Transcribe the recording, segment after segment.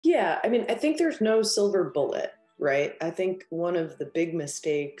Yeah, I mean, I think there's no silver bullet, right? I think one of the big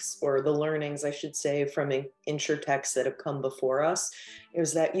mistakes, or the learnings, I should say, from insurtechs that have come before us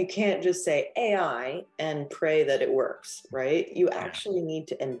is that you can't just say AI and pray that it works, right? You Yeah. actually need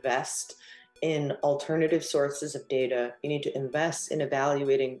to invest in alternative sources of data. You need to invest in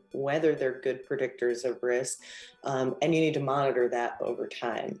evaluating whether they're good predictors of risk, and you need to monitor that over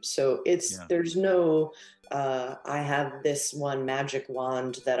time. So Yeah. there's no I have this one magic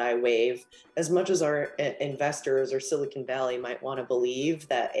wand that I wave. As much as our investors or Silicon Valley might want to believe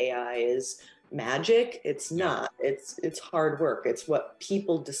that AI is magic, it's Yeah. not. It's hard work. It's what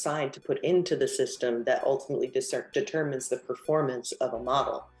people decide to put into the system that ultimately determines the performance of a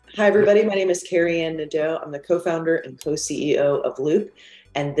model. Hi, Yep. everybody. My name is Carey Anne Nadeau. I'm the co-founder and co-CEO of Loop,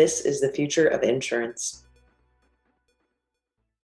 and this is the future of insurance.